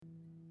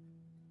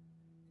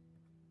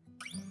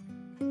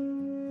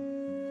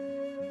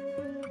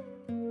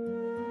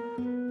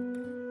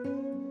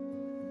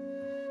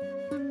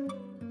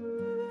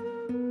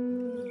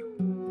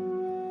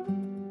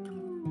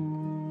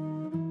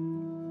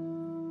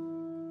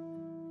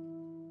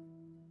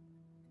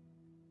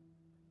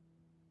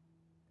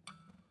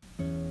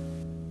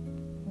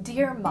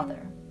Dear Mother,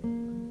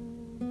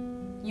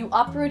 you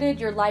uprooted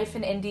your life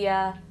in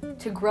India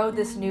to grow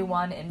this new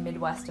one in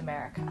Midwest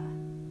America.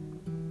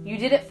 You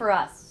did it for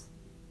us,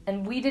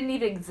 and we didn't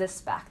even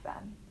exist back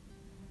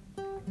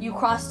then. You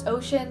crossed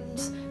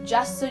oceans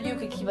just so you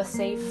could keep us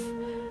safe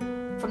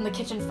from the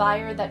kitchen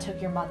fire that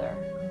took your mother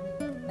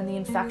and the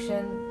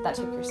infection that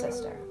took your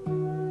sister.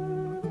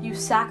 You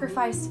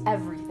sacrificed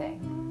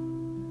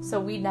everything so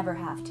we'd never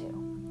have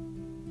to.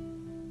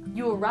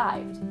 You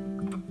arrived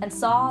and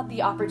saw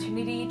the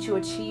opportunity to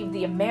achieve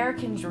the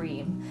American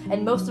dream,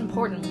 and most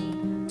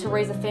importantly, to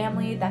raise a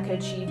family that could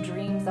achieve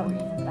dreams that were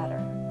even better.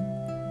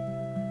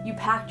 You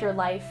packed your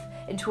life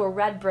into a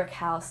red brick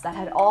house that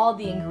had all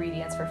the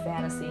ingredients for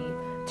fantasy: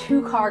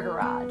 2-car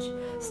garage,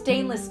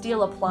 stainless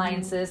steel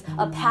appliances,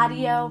 a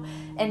patio,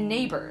 and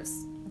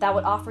neighbors that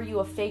would offer you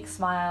a fake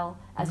smile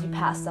as you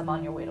passed them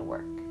on your way to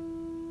work.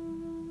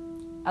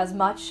 As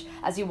much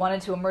as you wanted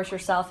to immerse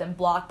yourself in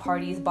block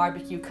parties,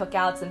 barbecue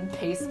cookouts, and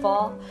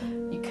baseball,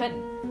 you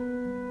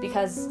couldn't.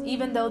 Because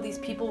even though these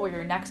people were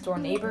your next door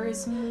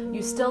neighbors,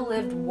 you still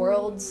lived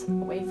worlds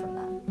away from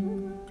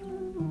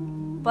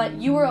them. But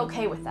you were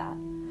okay with that.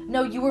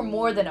 No, you were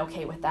more than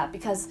okay with that,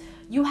 because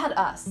you had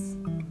us,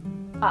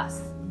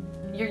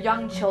 your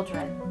young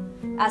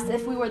children. As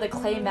if we were the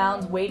clay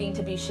mounds waiting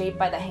to be shaped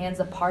by the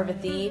hands of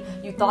Parvati,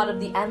 you thought of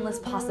the endless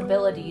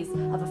possibilities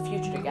of a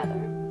future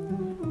together.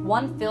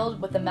 One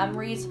filled with the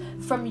memories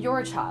from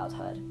your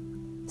childhood.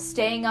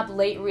 Staying up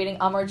late reading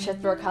Amar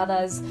Chitra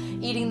Kathas,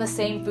 eating the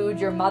same food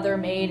your mother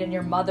made and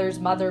your mother's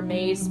mother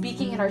made,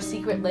 speaking in our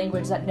secret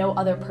language that no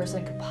other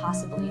person could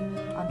possibly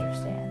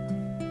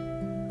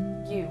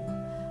understand. You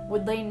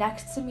would lay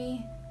next to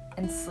me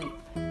and sleep,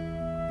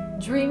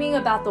 dreaming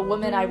about the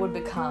woman I would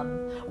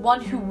become,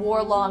 one who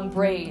wore long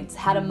braids,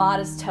 had a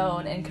modest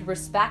tone, and could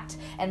respect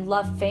and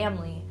love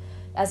family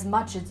as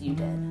much as you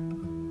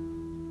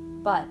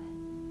did. But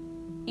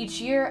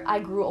each year I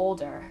grew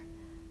older.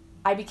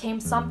 I became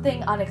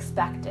something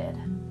unexpected,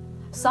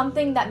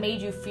 something that made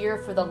you fear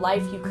for the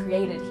life you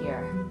created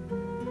here.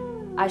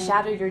 I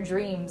shattered your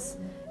dreams,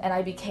 and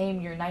I became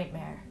your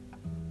nightmare.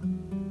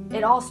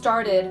 It all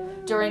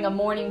started during a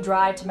morning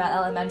drive to my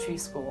elementary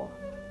school.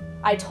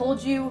 I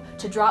told you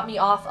to drop me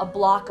off a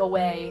block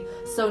away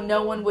so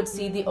no one would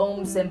see the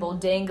Om symbol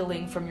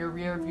dangling from your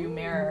rearview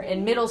mirror.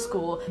 In middle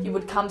school, you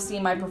would come see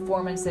my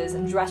performances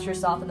and dress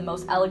yourself in the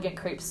most elegant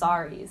crepe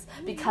saris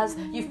because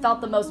you felt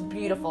the most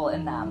beautiful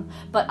in them.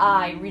 But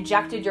I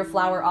rejected your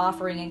flower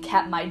offering and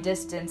kept my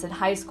distance. In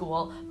high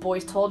school,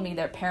 boys told me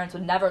their parents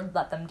would never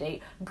let them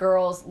date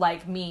girls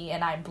like me,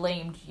 and I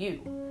blamed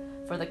you.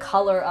 For the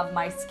color of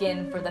my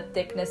skin, for the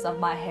thickness of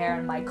my hair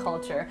and my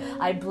culture.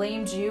 I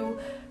blamed you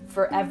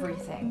for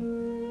everything.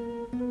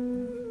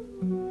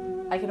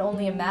 I can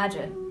only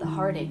imagine the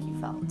heartache you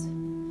felt.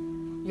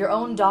 Your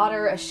own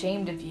daughter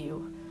ashamed of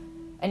you,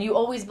 and you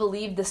always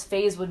believed this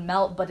phase would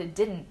melt, but it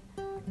didn't.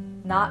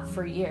 Not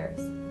for years.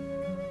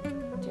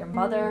 Dear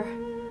Mother,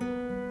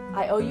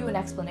 I owe you an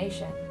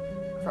explanation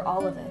for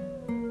all of it.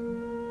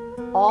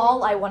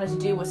 All I wanted to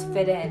do was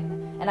fit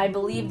in, and I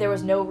believed there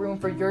was no room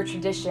for your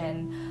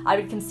tradition. I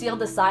would conceal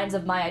the signs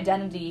of my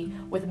identity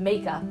with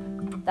makeup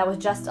that was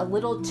just a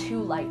little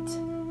too light,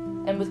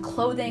 and with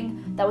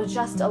clothing that was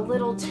just a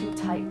little too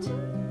tight.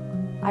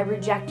 I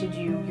rejected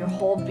you, your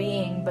whole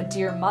being, but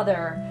dear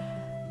Mother,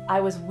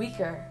 I was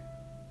weaker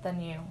than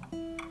you.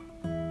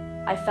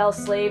 I fell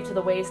slave to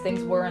the ways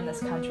things were in this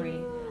country.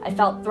 I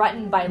felt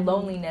threatened by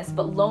loneliness,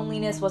 but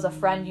loneliness was a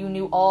friend you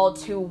knew all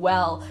too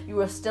well. You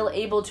were still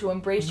able to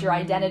embrace your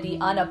identity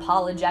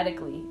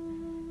unapologetically.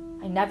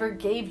 I never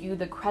gave you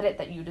the credit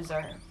that you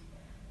deserve.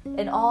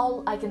 And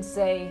all I can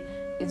say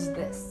is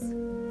this.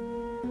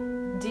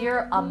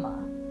 Dear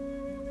Amma,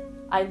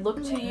 I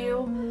look to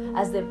you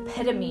as the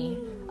epitome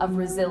of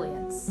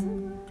resilience.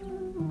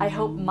 I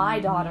hope my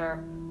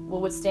daughter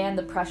will withstand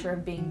the pressure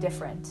of being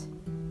different,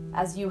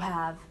 as you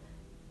have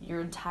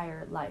your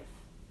entire life.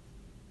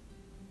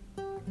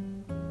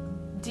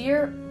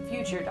 Dear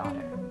future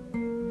daughter,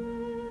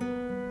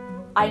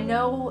 I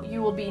know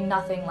you will be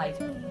nothing like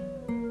me.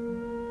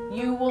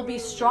 You will be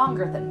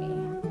stronger than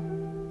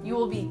me. You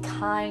will be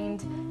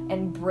kind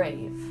and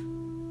brave.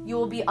 You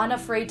will be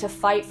unafraid to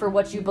fight for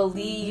what you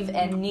believe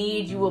and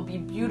need. You will be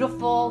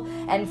beautiful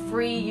and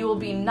free. You will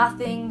be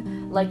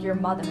nothing like your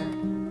mother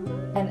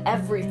and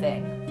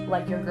everything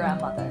like your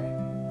grandmother.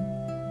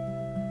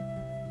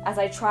 As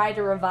I try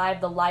to revive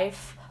the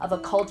life of a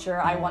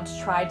culture I once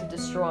tried to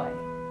destroy,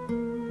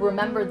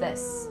 remember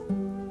this.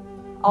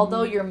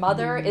 Although your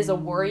mother is a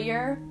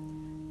warrior,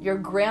 your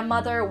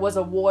grandmother was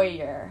a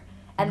warrior,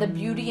 and the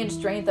beauty and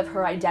strength of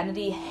her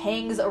identity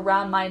hangs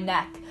around my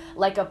neck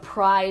like a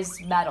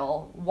prized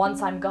medal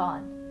once I'm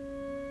gone.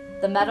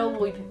 The medal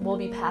will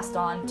be passed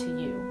on to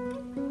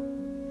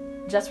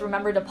you. Just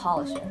remember to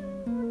polish it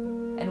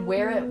and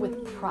wear it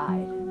with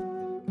pride.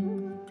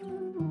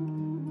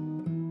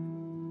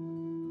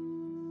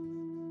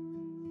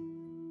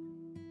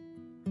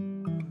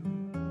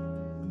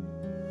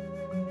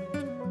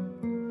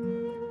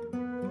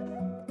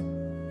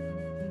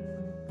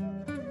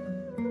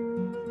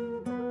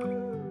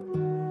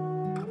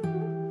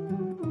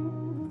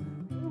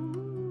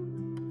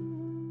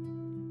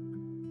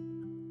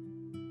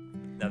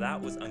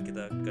 that was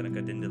Ankita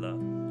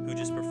Ganakadindala, who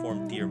just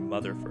performed Dear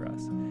Mother for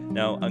us.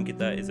 Now,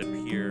 Ankita is a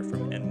peer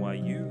from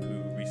NYU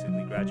who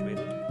recently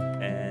graduated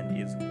and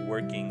is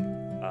working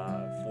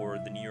for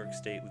the New York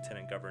State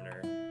Lieutenant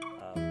Governor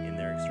in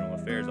their External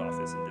Affairs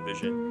Office and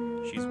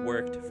Division. She's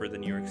worked for the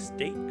New York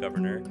State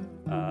Governor,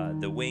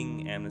 the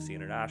Wing, Amnesty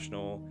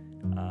International,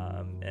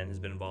 and has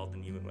been involved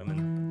in UN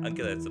Women.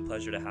 Ankita, it's a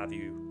pleasure to have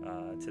you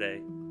today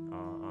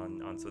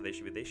on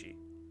Swadeshi Videshi.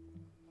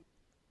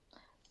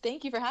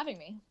 Thank you for having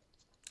me.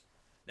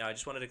 Now, I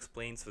just wanted to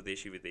explain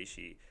Swadeshi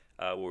Videshi.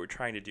 What we're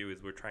trying to do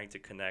is we're trying to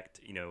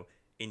connect,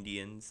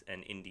 Indians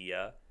and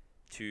India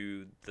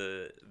to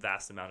the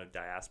vast amount of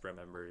diaspora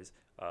members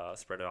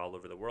spread all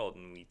over the world,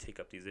 and we take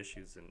up these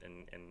issues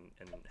and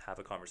have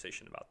a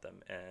conversation about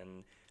them.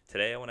 And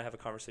today I want to have a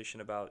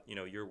conversation about,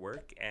 your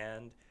work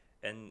and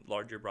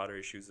larger, broader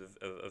issues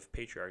of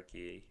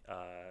patriarchy,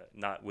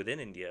 not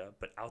within India,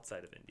 but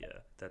outside of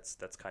India.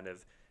 That's kind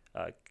of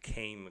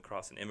came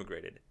across and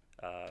immigrated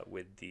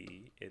with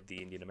the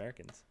Indian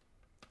Americans.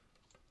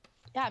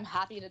 Yeah, I'm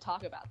happy to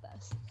talk about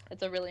this.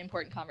 It's a really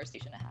important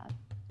conversation to have.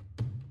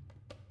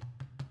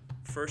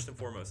 First and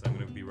foremost, I'm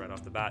going to be right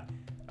off the bat.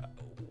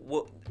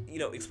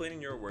 Explain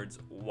in your words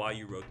why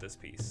you wrote this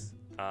piece.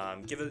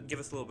 Give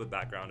us a little bit of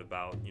background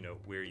about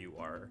where you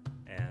are,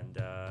 and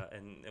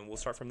we'll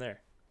start from there.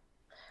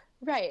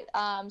 Right.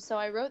 So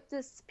I wrote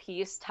this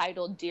piece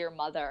titled "Dear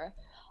Mother"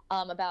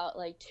 about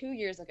 2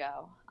 years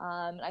ago.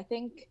 I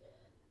think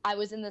I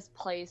was in this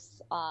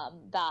place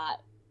that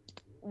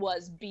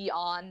was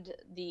beyond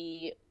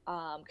the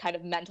kind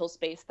of mental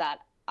space that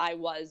I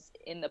was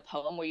in the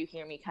poem, where you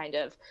hear me kind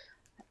of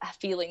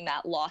feeling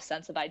that lost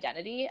sense of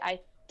identity. I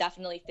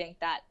definitely think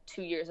that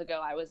 2 years ago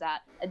I was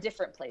at a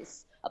different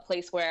place, a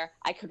place where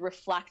I could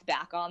reflect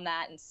back on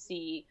that and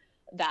see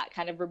that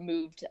kind of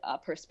removed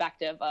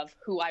perspective of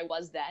who I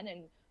was then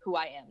and who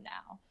I am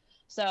now.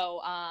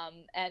 So,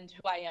 and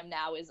who I am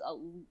now is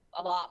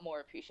a lot more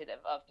appreciative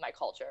of my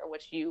culture,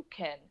 which you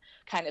can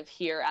kind of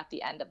hear at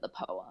the end of the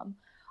poem.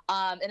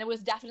 And it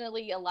was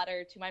definitely a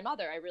letter to my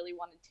mother. I really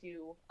wanted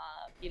to,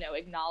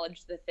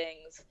 acknowledge the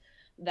things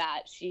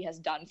that she has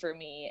done for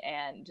me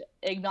and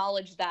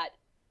acknowledge that,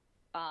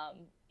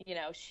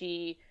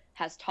 she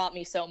has taught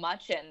me so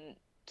much, and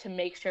to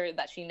make sure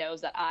that she knows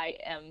that I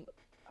am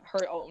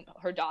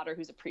her daughter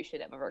who's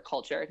appreciative of her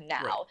culture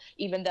now, right.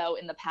 Even though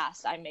in the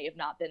past I may have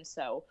not been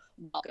so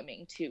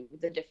welcoming to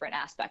the different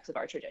aspects of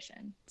our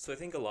tradition. So I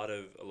think a lot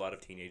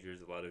of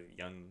teenagers, a lot of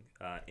young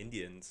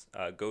Indians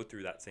go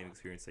through that same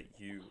experience that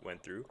you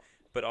went through,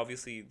 but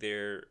obviously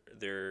their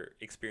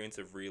experience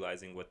of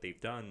realizing what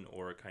they've done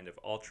or kind of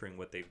altering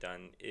what they've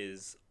done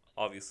is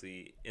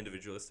obviously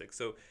individualistic.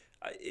 So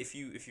if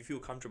you feel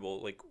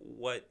comfortable,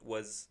 what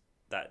was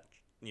that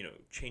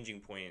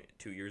changing point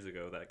 2 years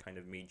ago that kind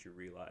of made you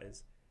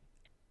realize?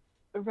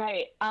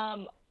 Right.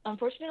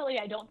 Unfortunately,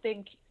 I don't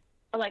think,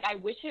 I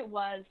wish it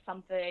was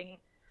something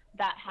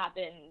that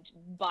happened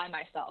by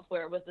myself,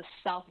 where it was the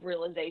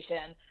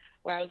self-realization,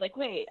 where I was like,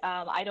 wait,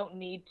 I don't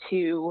need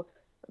to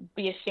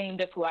be ashamed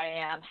of who I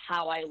am,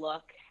 how I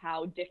look,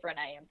 how different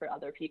I am for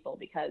other people,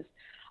 because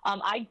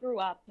I grew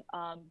up,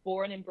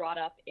 born and brought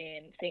up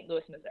in St.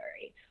 Louis,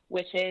 Missouri,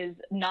 which is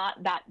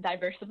not that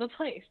diverse of a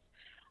place.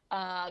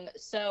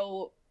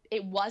 So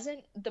it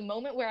wasn't the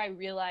moment where I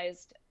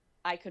realized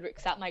I could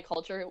accept my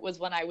culture. It was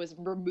when I was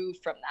removed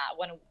from that,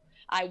 when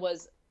I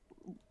was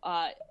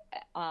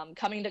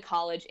coming to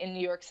college in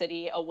New York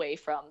City away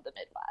from the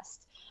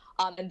Midwest.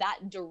 And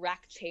that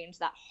direct change,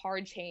 that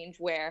hard change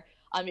where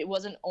it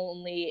wasn't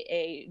only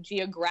a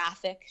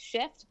geographic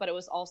shift, but it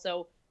was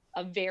also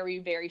a very,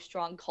 very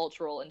strong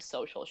cultural and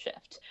social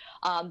shift.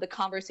 The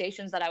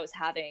conversations that I was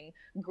having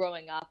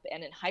growing up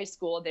and in high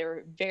school, they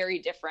were very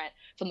different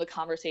from the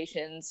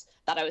conversations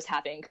that I was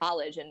having in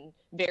college, and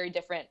very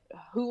different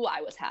who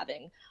I was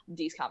having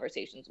these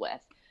conversations with.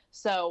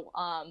 So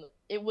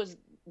it was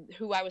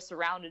who I was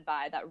surrounded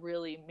by that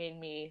really made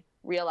me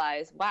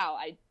realize, wow,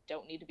 I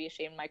don't need to be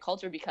ashamed of my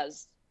culture,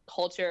 because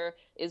culture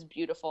is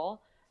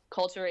beautiful.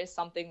 Culture is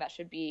something that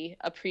should be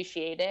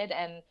appreciated,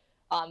 and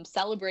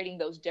celebrating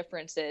those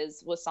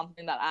differences was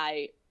something that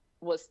I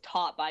was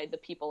taught by the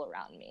people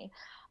around me.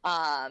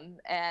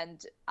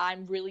 And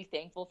I'm really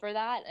thankful for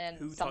that. And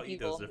who taught you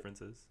those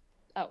differences?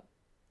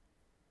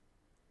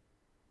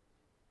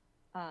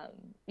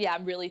 Yeah,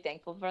 I'm really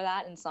thankful for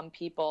that. And some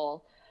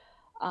people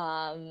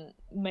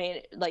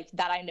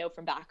that I know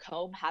from back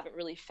home haven't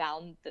really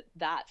found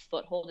that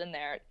foothold in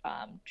their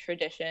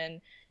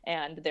tradition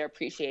and their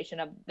appreciation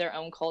of their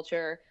own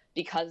culture,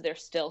 because they're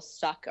still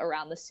stuck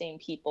around the same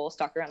people,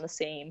 stuck around the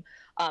same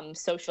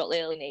social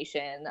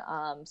alienation,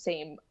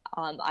 same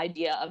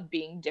idea of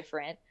being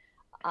different.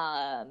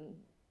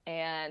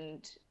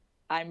 And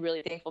I'm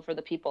really thankful for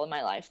the people in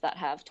my life that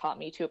have taught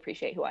me to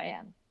appreciate who I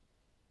am.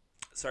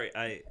 Sorry,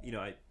 I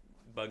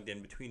bugged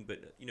in between,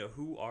 but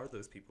who are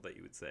those people that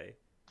you would say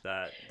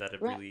that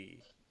have really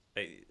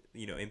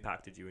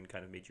impacted you and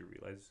kind of made you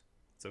realize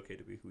it's okay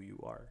to be who you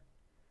are?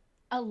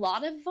 A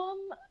lot of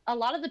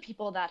the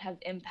people that have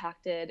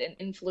impacted and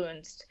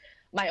influenced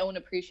my own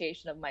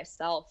appreciation of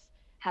myself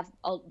have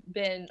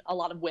been a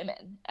lot of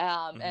women,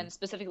 Mm-hmm. and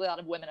specifically a lot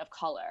of women of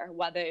color,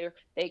 whether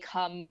they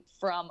come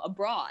from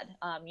abroad.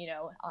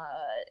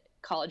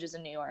 Colleges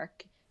in New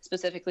York,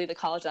 specifically the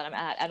college that I'm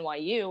at,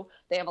 NYU,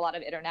 they have a lot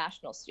of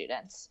international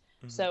students.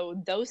 Mm-hmm.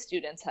 So those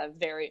students have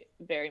very,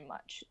 very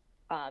much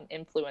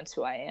influenced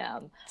who I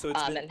am, So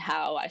it's been and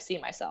how I see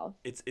myself.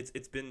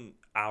 it's been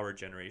our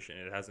generation.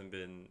 It hasn't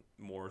been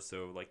more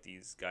so like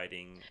these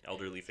guiding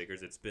elderly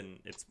figures. It's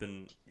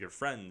been your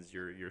friends,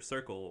 your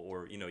circle,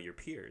 or your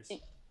peers.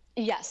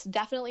 Yes,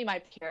 definitely my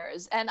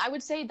peers. And I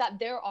would say that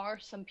there are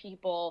some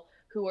people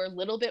who are a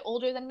little bit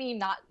older than me,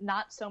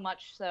 not so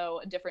much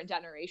so a different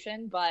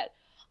generation, but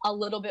a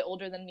little bit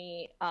older than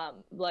me,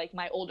 like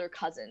my older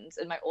cousins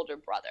and my older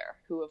brother,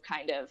 who have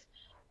kind of,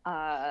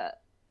 uh,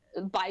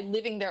 by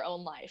living their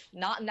own life,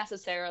 not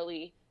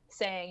necessarily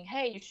saying,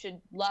 "Hey, you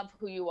should love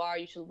who you are,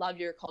 you should love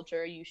your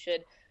culture, you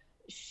should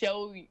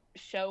show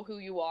who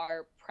you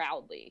are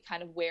proudly,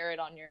 kind of wear it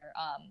on your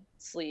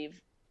sleeve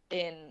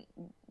in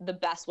the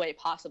best way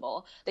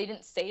possible." They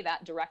didn't say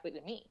that directly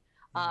to me.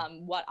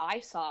 Mm-hmm. What I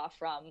saw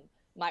from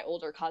my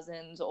older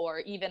cousins, or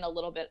even a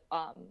little bit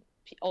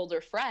older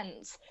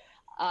friends,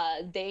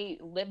 they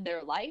lived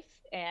their life,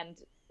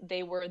 and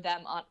they were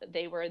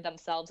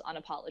themselves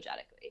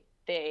unapologetically.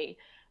 They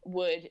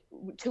would,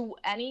 to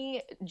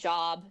any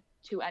job,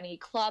 to any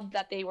club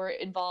that they were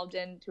involved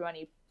in, to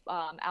any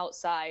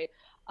outside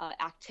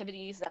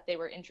activities that they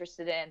were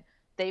interested in,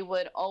 they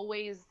would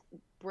always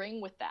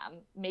bring with them,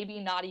 maybe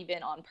not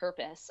even on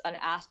purpose, an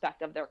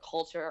aspect of their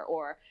culture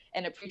or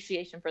an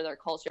appreciation for their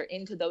culture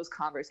into those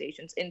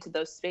conversations, into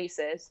those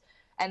spaces.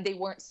 And they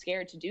weren't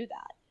scared to do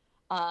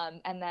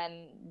that. And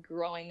then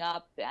growing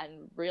up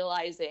and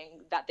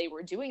realizing that they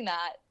were doing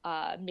that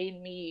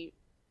made me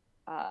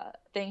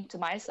think to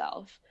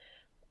myself,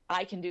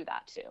 I can do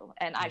that too,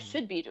 and I Mm-hmm.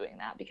 should be doing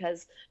that,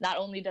 because not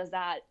only does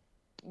that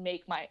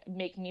make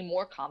me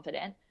more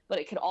confident, but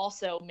it could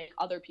also make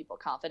other people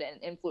confident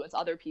and influence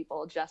other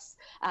people, just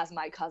as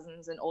my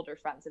cousins and older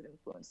friends have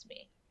influenced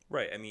me.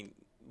 Right. I mean,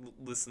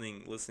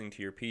 listening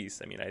to your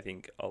piece, I mean, I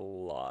think a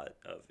lot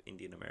of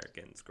Indian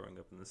Americans growing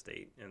up in the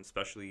state, and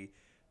especially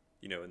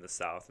in the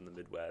South and the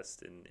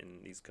Midwest, and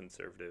in these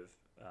conservative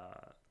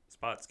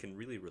spots, can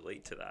really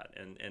relate to that.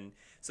 And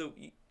so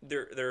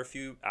there are a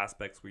few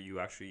aspects where you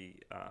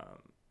actually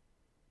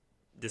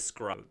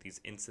describe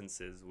these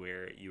instances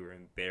where you were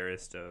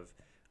embarrassed of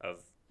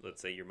let's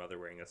say your mother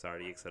wearing a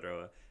sari,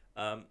 etc.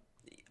 Um,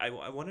 I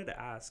wanted to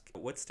ask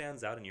what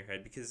stands out in your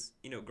head, because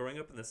growing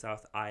up in the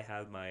South, I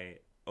have my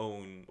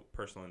own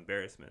personal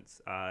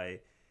embarrassments.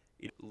 I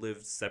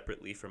lived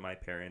separately from my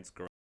parents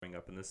growing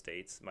up in the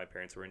States. My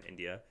parents were in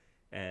India,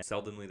 and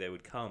seldomly they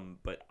would come,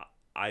 but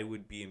I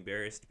would be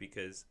embarrassed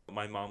because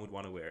my mom would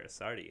want to wear a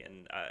sari,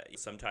 and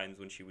sometimes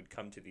when she would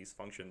come to these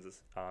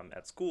functions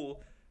at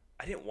school,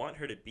 I didn't want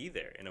her to be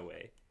there in a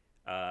way.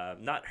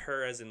 Not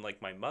her as in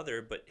like my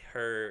mother, but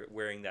her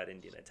wearing that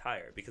Indian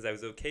attire, because I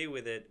was okay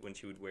with it when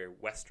she would wear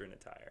Western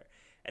attire.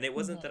 And it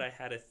wasn't that Mm-hmm.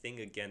 I had a thing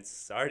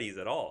against saris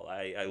at all.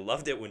 I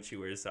loved it when she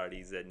wears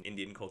saris at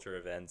Indian culture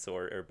events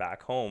or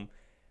back home.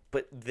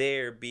 But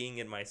there, being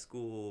in my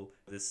school,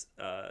 this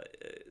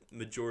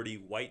majority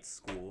white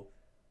school,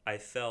 I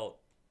felt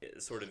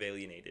sort of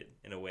alienated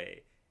in a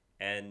way.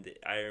 And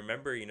I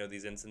remember,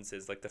 these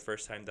instances, like the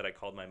first time that I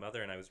called my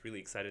mother and I was really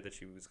excited that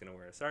she was going to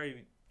wear a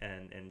sari,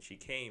 and she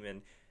came,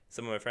 and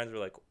some of my friends were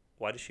like,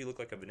 why does she look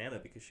like a banana?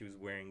 Because she was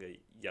wearing a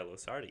yellow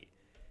sari.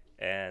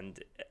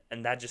 And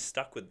and that just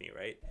stuck with me,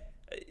 right?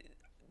 Uh,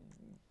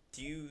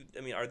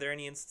 I mean, are there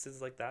any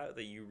instances like that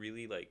that you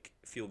really like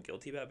feel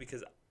guilty about?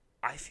 Because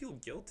I feel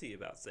guilty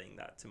about saying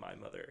that to my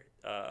mother,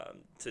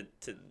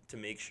 to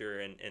make sure,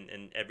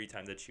 and every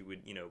time that she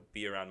would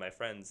be around my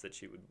friends, that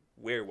she would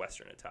wear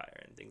Western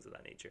attire and things of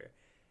that nature,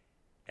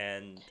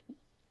 and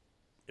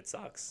it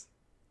sucks.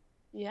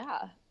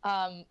 Yeah,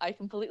 I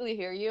completely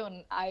hear you,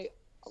 and I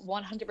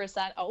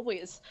 100%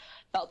 always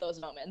felt those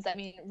moments. I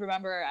mean,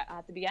 remember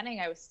at the beginning,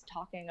 I was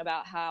talking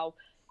about how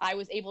I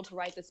was able to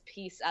write this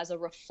piece as a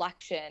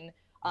reflection,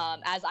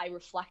 Mm-hmm. as I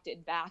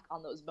reflected back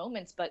on those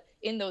moments. But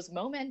in those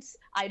moments,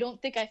 I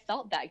don't think I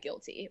felt that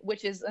guilty,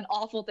 which is an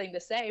awful thing to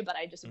say, but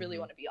I just really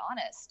Mm-hmm. want to be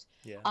honest.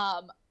 Yeah.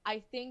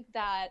 I think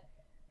that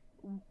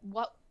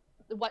what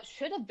what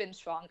should have been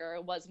stronger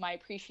was my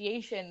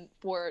appreciation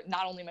for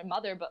not only my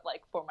mother, but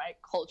like for my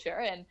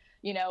culture. And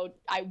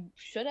I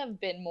should have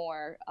been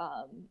more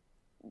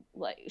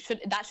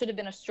should have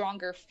been a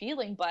stronger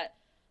feeling. But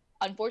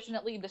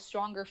unfortunately, the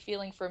stronger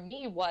feeling for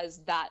me was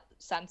that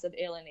sense of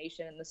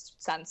alienation, and the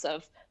sense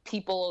of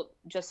people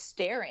just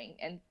staring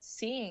and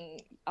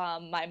seeing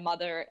my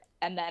mother,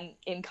 and then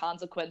in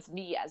consequence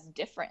me, as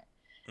different.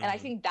 And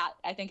Mm-hmm.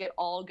 I think it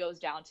all goes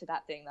down to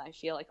that thing that I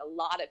feel like a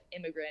lot of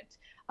immigrant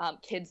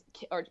kids,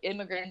 or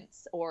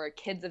immigrants, or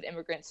kids of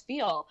immigrants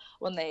feel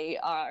when they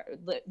are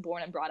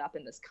born and brought up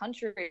in this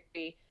country,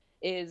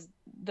 is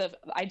the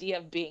idea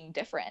of being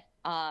different.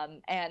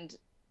 And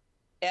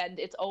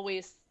it's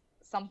always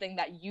something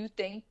that you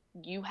think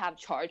you have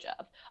charge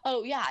of.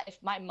 Oh yeah, if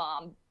my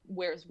mom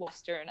wears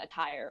Western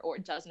attire or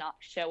does not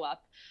show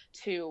up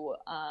to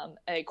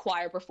a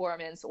choir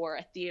performance or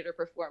a theater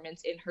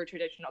performance in her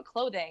traditional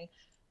clothing,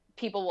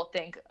 people will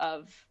think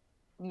of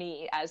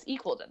me as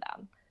equal to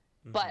them.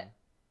 Mm-hmm. But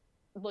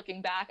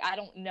looking back, I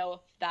don't know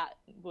if that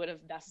would have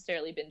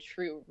necessarily been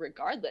true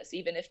regardless,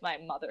 even if my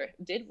mother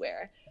did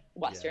wear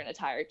Western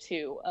attire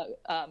to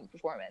a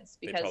performance,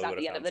 because at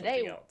the end of the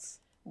day,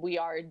 we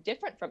are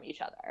different from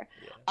each other.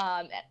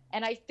 Yeah.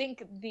 And I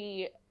think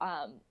the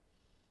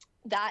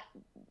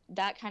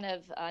that kind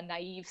of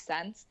naive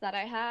sense that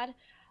I had,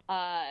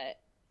 I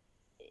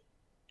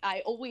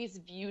always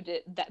viewed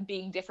it that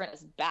being different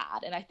as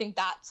bad. And I think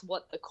that's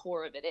what the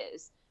core of it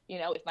is. You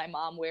know, if my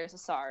mom wears a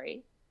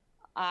sari,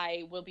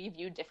 I will be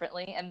viewed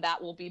differently, and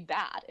that will be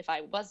bad if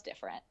I was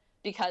different,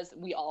 because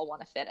we all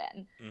want to fit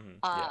in.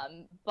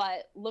 Mm-hmm.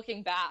 But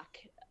looking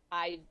back,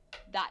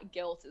 that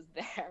guilt is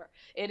there.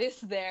 It is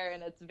there,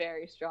 and it's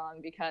very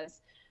strong,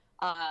 because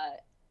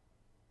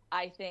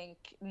I think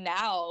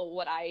now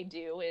what I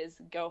do is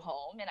go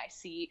home and I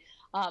see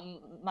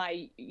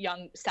my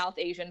young South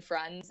Asian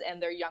friends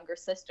and their younger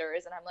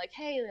sisters, and I'm like,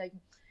 hey, like,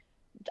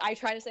 I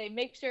try to say,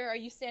 make sure, are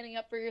you standing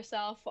up for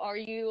yourself? Are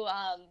you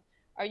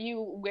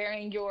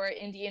wearing your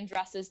Indian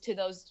dresses to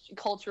those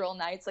cultural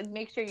nights? Like,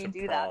 make sure you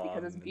do that,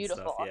 because it's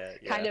beautiful. Yeah.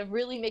 Kind of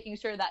really making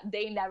sure that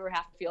they never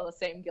have to feel the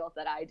same guilt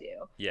that I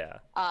do. Yeah.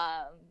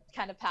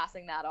 Kind of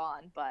passing that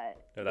on. But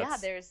yeah,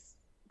 there's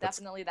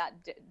definitely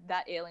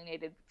that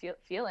alienated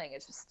feeling.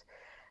 It's just,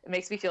 it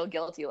makes me feel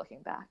guilty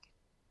looking back.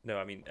 No,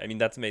 I mean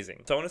that's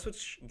amazing. So I want to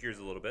switch gears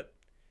a little bit.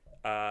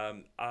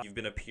 You've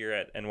been a peer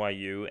at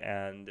NYU,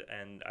 and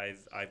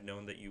I've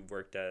known that you've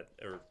worked at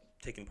or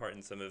taken part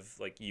in some of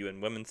like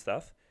UN Women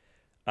stuff,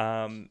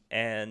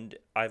 and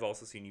I've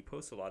also seen you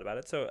post a lot about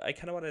it. So I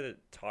kind of wanted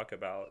to talk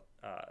about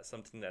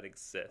something that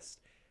exists,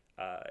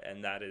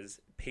 and that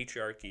is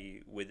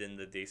patriarchy within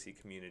the Desi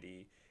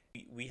community.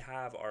 We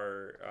have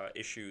our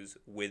issues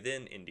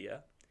within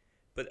India,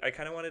 but I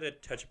kind of wanted to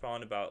touch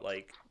upon about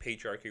like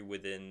patriarchy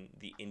within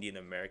the Indian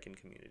American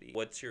community.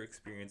 What's your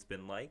experience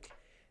been like?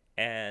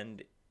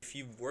 And if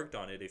you've worked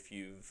on it, if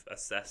you've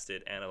assessed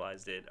it,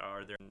 analyzed it,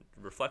 are there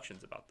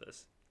reflections about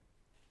this?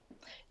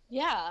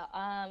 Yeah,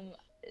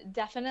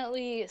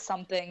 definitely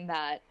something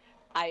that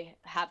I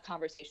have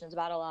conversations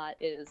about a lot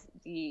is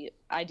the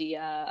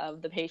idea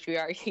of the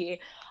patriarchy,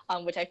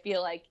 which I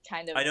feel like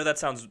kind of... I know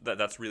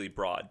that's really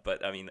broad,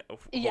 but I mean,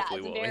 hopefully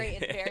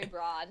it's very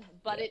broad,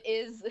 but it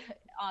is,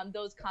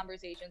 those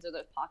conversations, or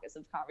those pockets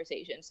of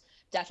conversations,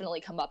 definitely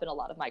come up in a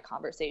lot of my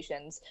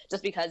conversations,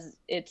 just because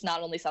it's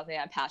not only something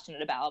I'm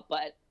passionate about,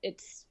 but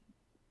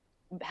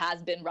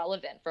has been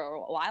relevant for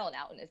a while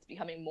now, and it's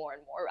becoming more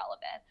and more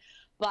relevant.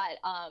 But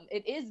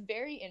it is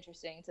very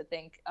interesting to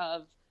think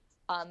of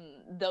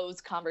those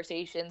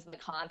conversations in the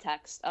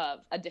context of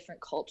a different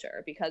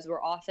culture, because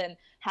we're often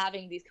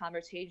having these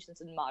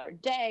conversations in modern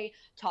day,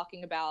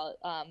 talking about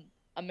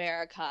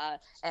America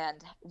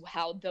and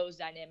how those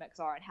dynamics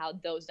are and how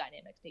those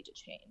dynamics need to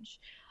change.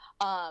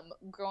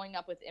 Growing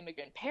up with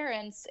immigrant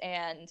parents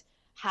and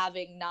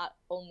having not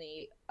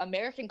only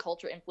American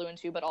culture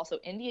influence you, but also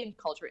Indian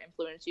culture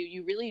influence you,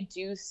 you really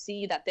do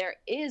see that there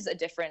is a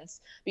difference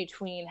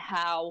between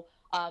how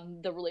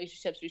the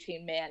relationships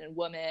between man and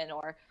woman,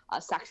 or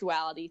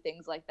sexuality,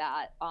 things like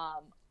that,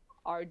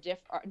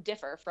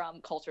 differ from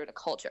culture to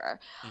culture.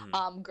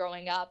 Mm-hmm.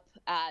 Growing up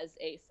as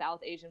a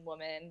South Asian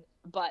woman,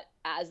 but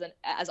as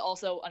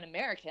also an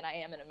American, I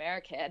am an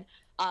American.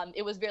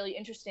 It was really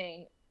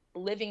interesting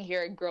living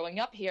here and growing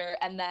up here,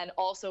 and then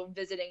also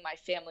visiting my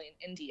family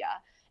in India,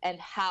 and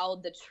how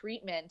the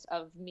treatment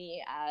of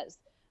me as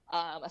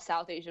a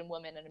South Asian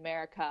woman in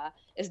America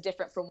is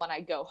different from when I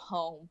go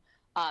home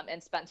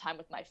and spend time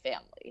with my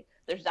family.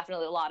 There's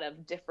definitely a lot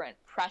of different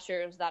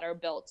pressures that are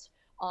built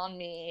on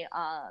me,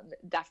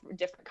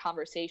 different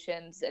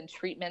conversations and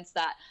treatments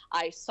that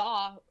I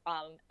saw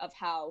of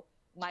how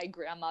my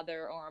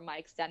grandmother or my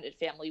extended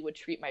family would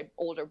treat my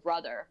older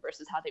brother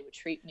versus how they would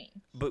treat me.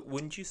 But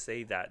wouldn't you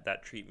say that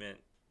that treatment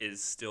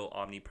is still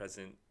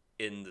omnipresent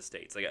in the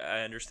States? Like,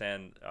 I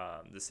understand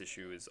this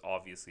issue is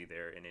obviously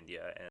there in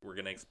India, and we're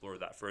going to explore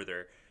that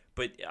further.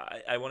 But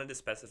I wanted to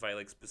specify,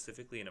 like,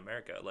 specifically in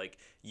America, like,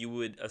 you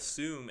would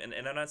assume, and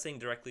I'm not saying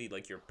directly,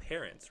 like, your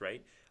parents,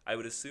 right? I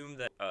would assume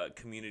that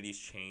communities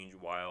change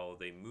while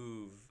they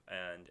move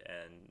and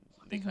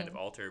they kind of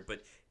alter.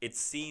 But it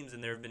seems,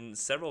 and there have been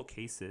several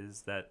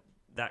cases, that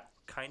that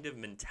kind of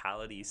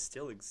mentality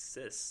still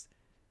exists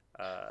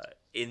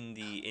in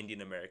the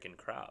Indian American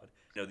crowd.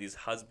 You know, these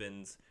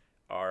husbands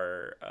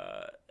are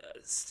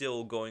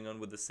still going on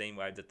with the same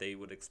vibe that they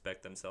would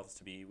expect themselves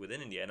to be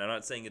within India. And I'm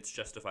not saying it's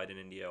justified in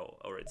India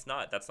or it's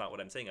not. That's not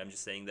what I'm saying. I'm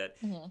just saying that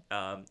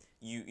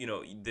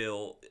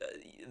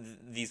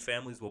these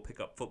families will pick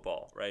up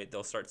football, right?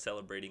 They'll start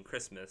celebrating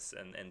Christmas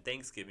and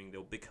Thanksgiving.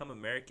 They'll become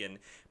American,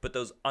 but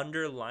those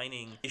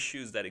underlining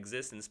issues that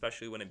exist, and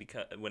especially when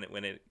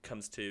it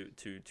comes to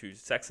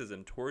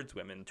sexism towards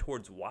women,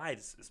 towards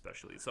wives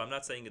especially. So I'm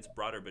not saying it's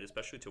broader, but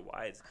especially to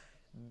wives,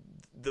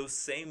 those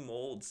same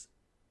molds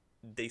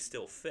they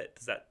still fit.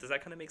 Does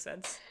that kind of make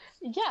sense?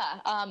 Yeah,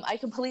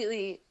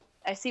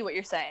 I see what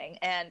you're saying,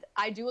 and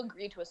I do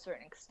agree to a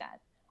certain extent.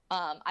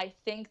 I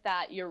think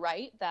that you're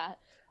right that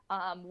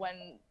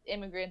when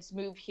immigrants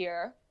move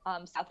here,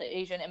 South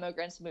Asian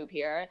immigrants move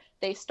here,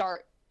 they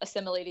start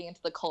assimilating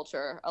into the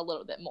culture a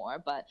little bit more,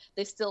 but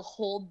they still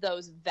hold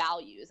those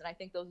values. And I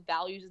think those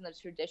values and the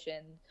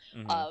tradition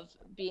Mm-hmm. of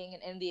being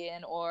an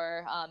Indian,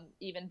 or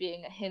even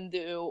being a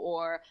Hindu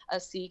or a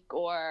Sikh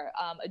or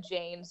a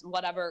Jains,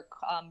 whatever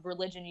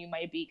religion you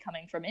might be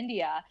coming from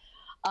India,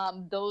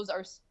 those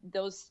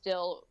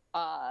still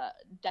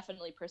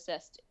definitely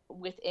persist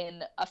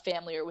within a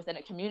family or within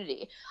a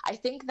community. I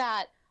think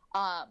that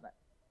um,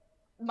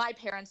 my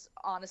parents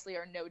honestly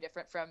are no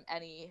different from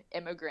any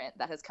immigrant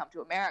that has come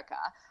to America.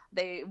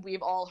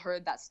 We've all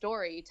heard that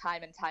story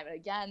time and time and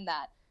again,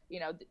 that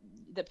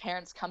the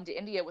parents come to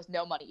India with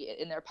no money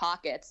in their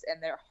pockets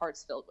and their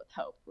hearts filled with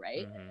hope,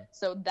 right? Mm-hmm.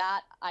 So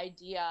that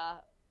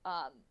idea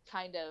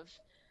kind of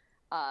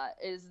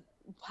is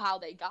how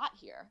they got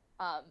here,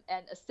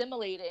 and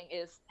assimilating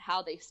is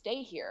how they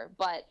stay here.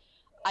 But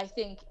I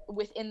think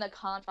within the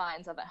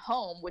confines of a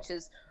home, which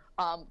is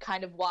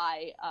kind of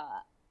why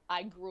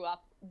I grew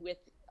up with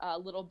a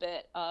little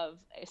bit of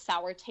a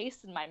sour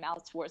taste in my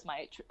mouth towards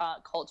my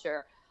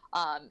culture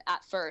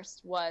at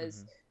first,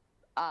 was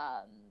Mm-hmm.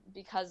 um,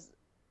 because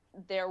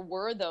there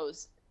were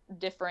those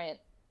different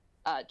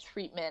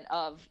treatment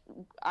of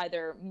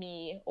either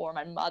me or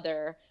my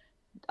mother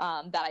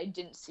that I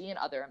didn't see in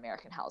other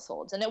American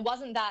households. And it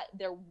wasn't that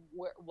there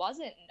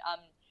wasn't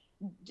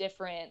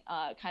different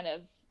kind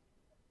of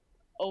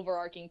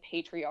overarching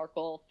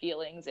patriarchal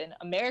feelings in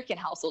American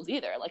households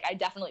either. Like, I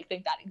definitely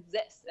think that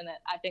exists, and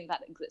I think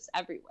that exists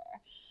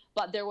everywhere.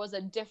 But there was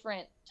a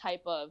different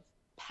type of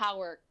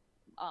power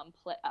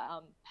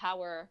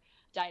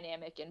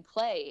dynamic in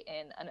play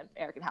in an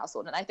American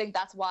household. And I think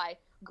that's why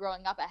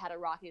growing up, I had a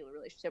rocky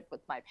relationship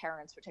with my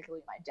parents,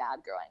 particularly my dad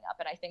growing up.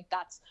 And I think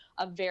that's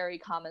a very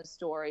common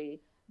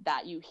story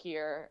that you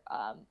hear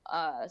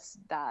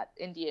that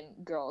Indian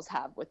girls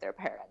have with their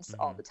parents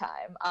all Mm-hmm. the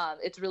time.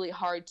 It's really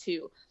hard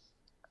to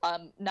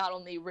not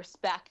only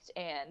respect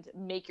and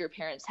make your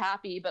parents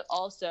happy, but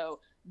also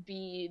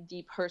be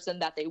the person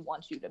that they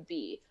want you to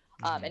be.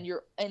 Mm-hmm. And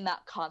you're in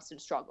that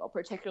constant struggle,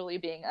 particularly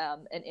being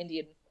an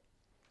Indian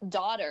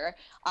daughter.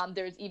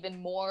 There's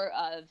even more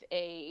of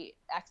a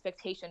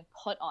expectation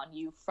put on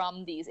you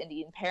from these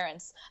Indian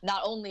parents.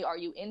 Not only are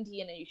you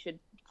Indian and you should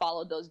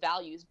follow those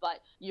values, but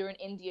you're an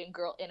Indian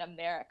girl in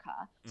America,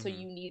 so Mm-hmm.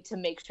 you need to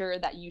make sure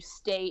that you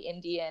stay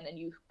Indian and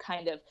you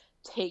kind of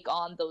take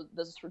on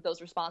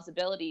those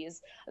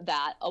responsibilities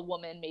that a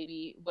woman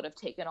maybe would have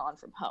taken on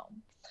from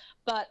home.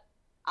 But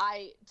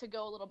to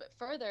go a little bit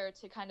further,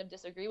 to kind of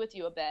disagree with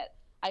you a bit,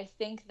 I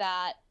think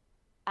that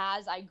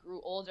as I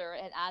grew older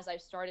and as I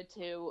started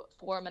to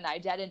form an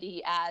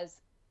identity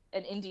as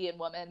an Indian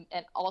woman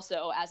and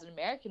also as an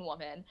American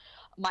woman,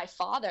 my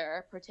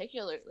father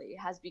particularly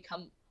has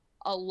become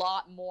a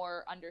lot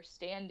more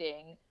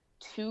understanding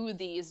to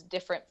these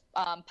different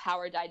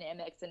power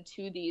dynamics and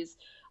to these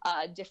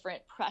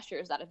different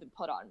pressures that have been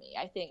put on me.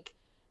 I think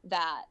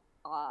that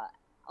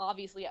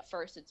obviously at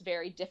first it's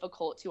very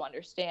difficult to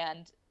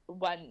understand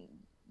when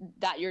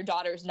that your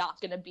daughter's not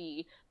going to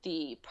be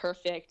the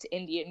perfect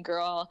Indian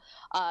girl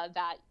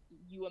that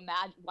he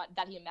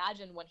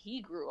imagined when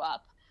he grew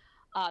up,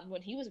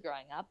 when he was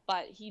growing up.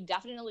 But he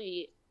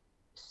definitely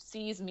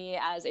sees me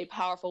as a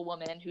powerful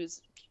woman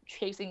who's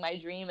chasing my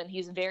dream, and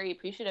he's very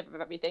appreciative of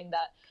everything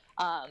that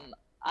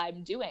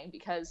I'm doing,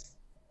 because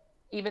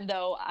even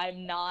though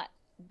I'm not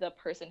the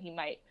person he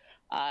might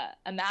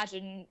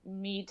imagine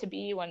me to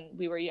be when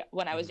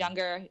I was Mm-hmm.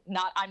 younger,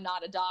 I'm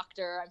not a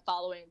doctor. I'm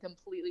following a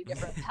completely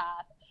different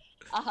path.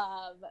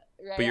 But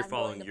Right, you're I'm going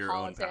following to your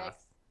own politics.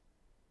 path.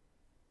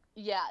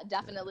 Yeah, Yeah.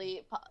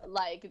 definitely.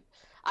 Like,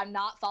 I'm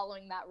not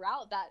following that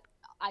route that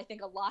I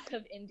think a lot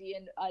of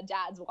Indian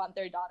dads want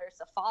their daughters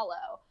to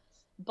follow.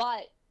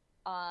 But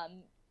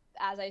um,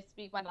 as I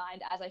speak my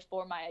mind, as I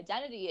form my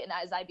identity, and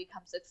as I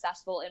become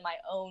successful in my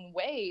own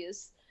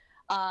ways,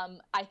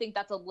 I think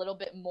that's a little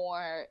bit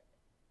more.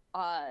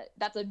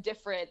 That's a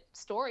different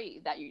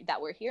story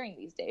that we're hearing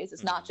these days.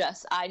 It's Mm-hmm. not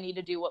just I need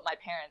to do what my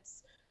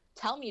parents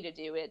tell me to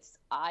do. It's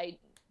I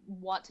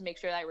want to make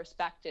sure that I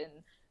respect and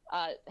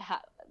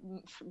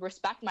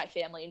respect my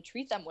family and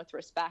treat them with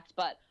respect.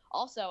 But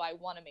also, I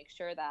want to make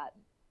sure that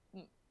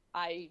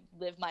I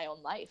live my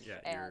own life, Yeah,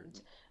 and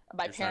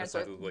my you're parents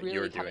satisfied are with what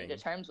you're really coming to doing.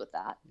 terms with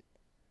that.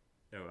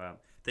 No,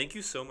 thank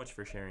you so much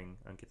for sharing,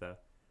 Ankita.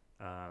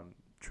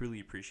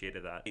 Truly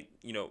appreciated that.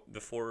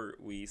 Before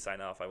we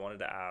sign off, I wanted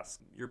to ask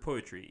your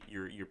poetry.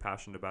 You're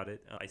passionate about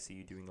it. I see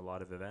you doing a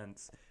lot of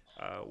events.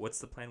 What's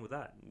the plan with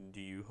that? Do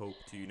you hope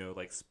to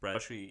like spread,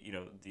 especially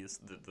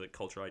the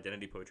cultural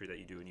identity poetry that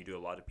you do, and you do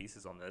a lot of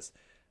pieces on this.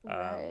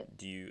 Right.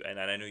 Do you and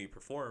I know you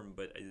perform,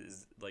 but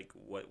is like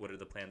what are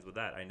the plans with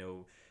that? I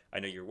know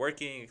you're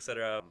working,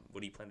 etc.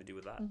 What do you plan to do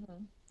with that?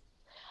 Mm-hmm.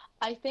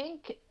 I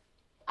think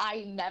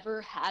I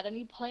never had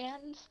any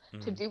plans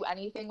to do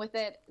anything with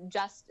it,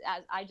 just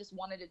as I just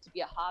wanted it to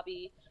be a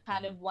hobby,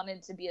 kind of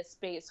wanted to be a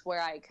space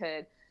where I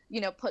could,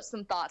 put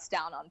some thoughts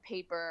down on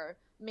paper.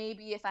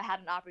 Maybe if I had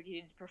an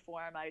opportunity to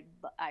perform,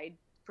 I'd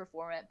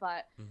perform it.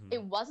 But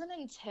it wasn't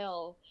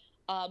until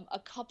a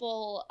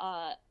couple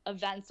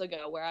events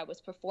ago where I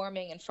was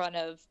performing in front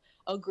of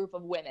a group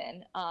of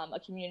women, a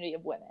community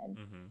of women.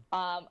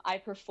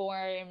 I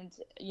performed,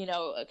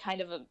 a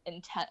kind of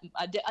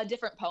a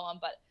different poem,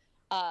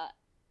 but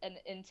an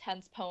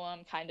intense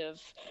poem, kind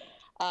of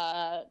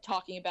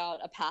talking about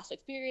a past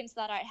experience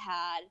that I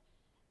had.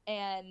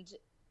 And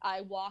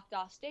I walked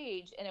off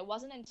stage, and it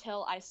wasn't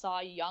until I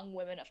saw young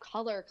women of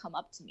color come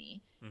up to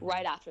me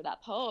right after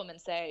that poem and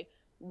say,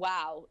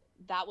 wow,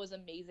 that was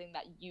amazing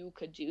that you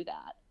could do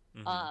that.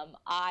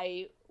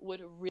 I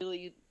would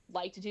really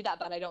like to do that,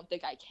 but I don't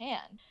think I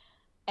can.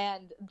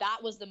 And that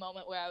was the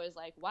moment where I was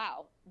like,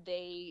 wow,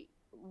 they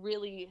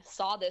really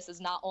saw this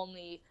as not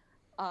only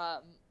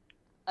an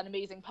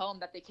amazing poem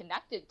that they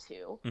connected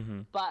to,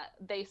 but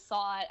they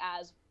saw it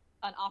as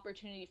an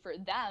opportunity for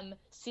them,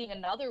 seeing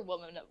another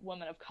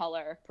woman of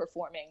color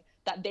performing,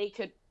 that they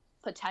could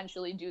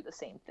potentially do the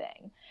same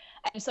thing.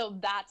 And so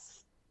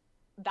that's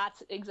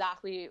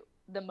exactly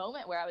the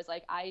moment where I was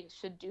like, I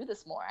should do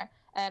this more,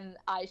 and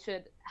I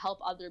should help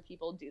other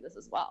people do this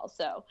as well.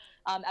 So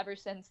ever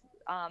since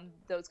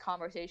those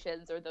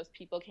conversations or those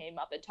people came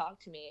up and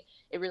talked to me,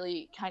 it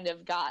really kind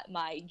of got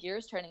my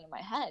gears turning in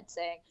my head,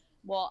 saying,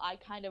 well, I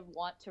kind of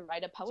want to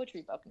write a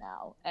poetry book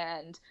now.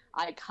 And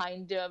I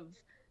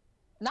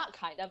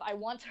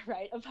want to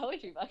write a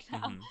poetry book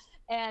now.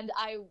 And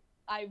I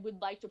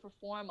would like to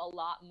perform a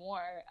lot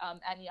more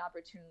any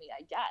opportunity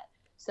I get.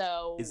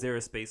 So is there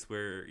a space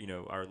where,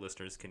 our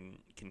listeners can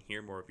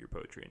hear more of your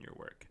poetry and your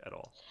work at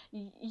all?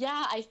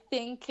 Yeah, I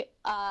think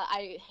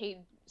I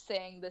hate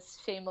saying this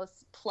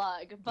shameless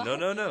plug, but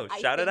no,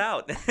 shout it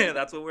out.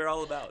 That's what we're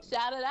all about.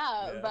 Shout it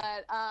out. Yeah.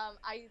 But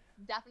I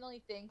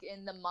definitely think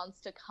in the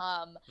months to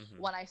come,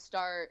 when I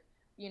start,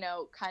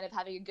 kind of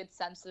having a good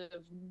sense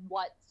of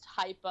what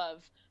type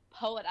of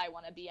poet I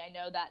want to be, I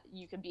know that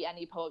you can be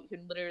any poet. You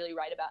can literally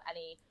write about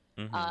any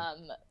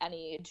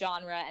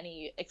genre,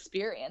 any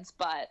experience.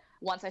 But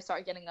once I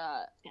start getting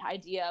a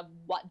idea of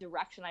what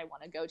direction I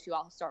want to go to,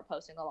 I'll start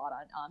posting a lot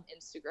on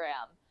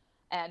Instagram.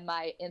 And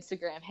my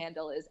Instagram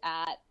handle is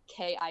at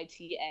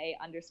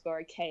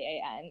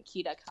KITA_KAN,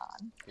 Kita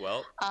Khan.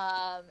 Well,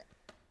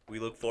 we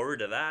look forward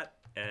to that.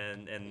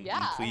 And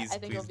yeah, please, I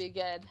think it'll be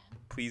good.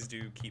 Please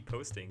do keep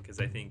posting, because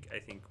I think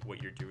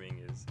what you're doing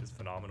is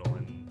phenomenal,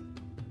 and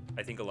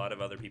I think a lot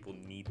of other people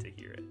need to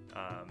hear it.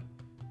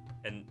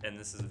 And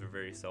this is a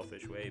very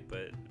selfish way,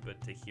 but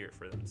to hear it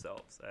for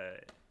themselves.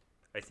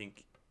 I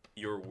think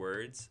your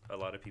words, a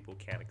lot of people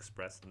can't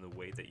express in the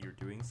way that you're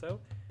doing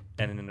so,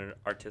 and in an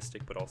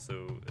artistic but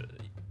also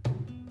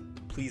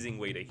pleasing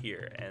way to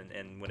hear.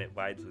 And when it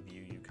vibes with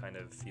you, you kind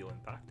of feel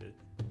impacted,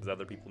 because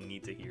other people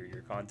need to hear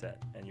your content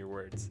and your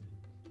words.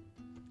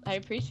 I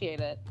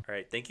appreciate it. All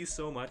right, thank you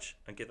so much,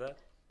 Ankita.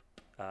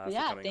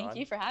 Yeah, thank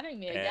you for having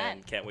me again.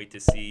 And can't wait to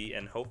see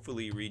and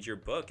hopefully read your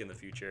book in the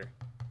future.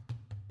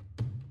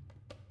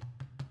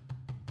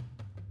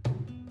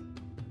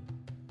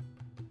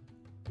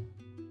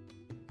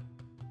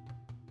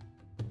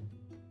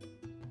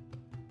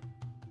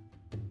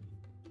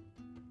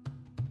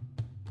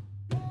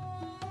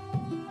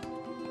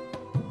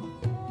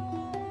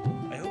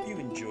 I hope you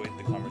enjoyed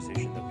the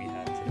conversation that we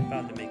had today.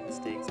 Bound to make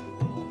mistakes,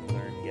 but we'll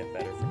learn to get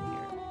better from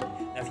here.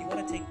 Now, if you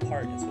want to take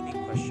part in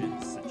swimming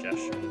questions,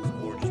 suggestions,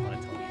 or just want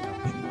to tell me how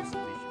much you know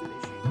Sandesh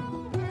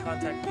Videshi,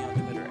 contact me on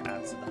Twitter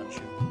at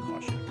Sudhanshu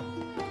Kaushik.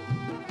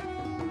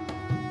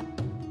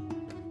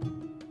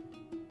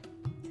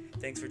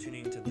 Thanks for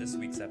tuning into this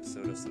week's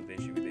episode of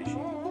Sandesh Videshi.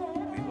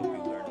 We hope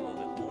you learned a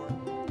little bit more,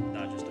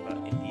 not just about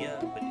India,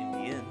 but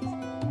Indians.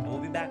 And we'll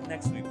be back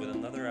next week with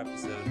another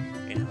episode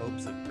in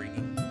hopes of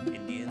bringing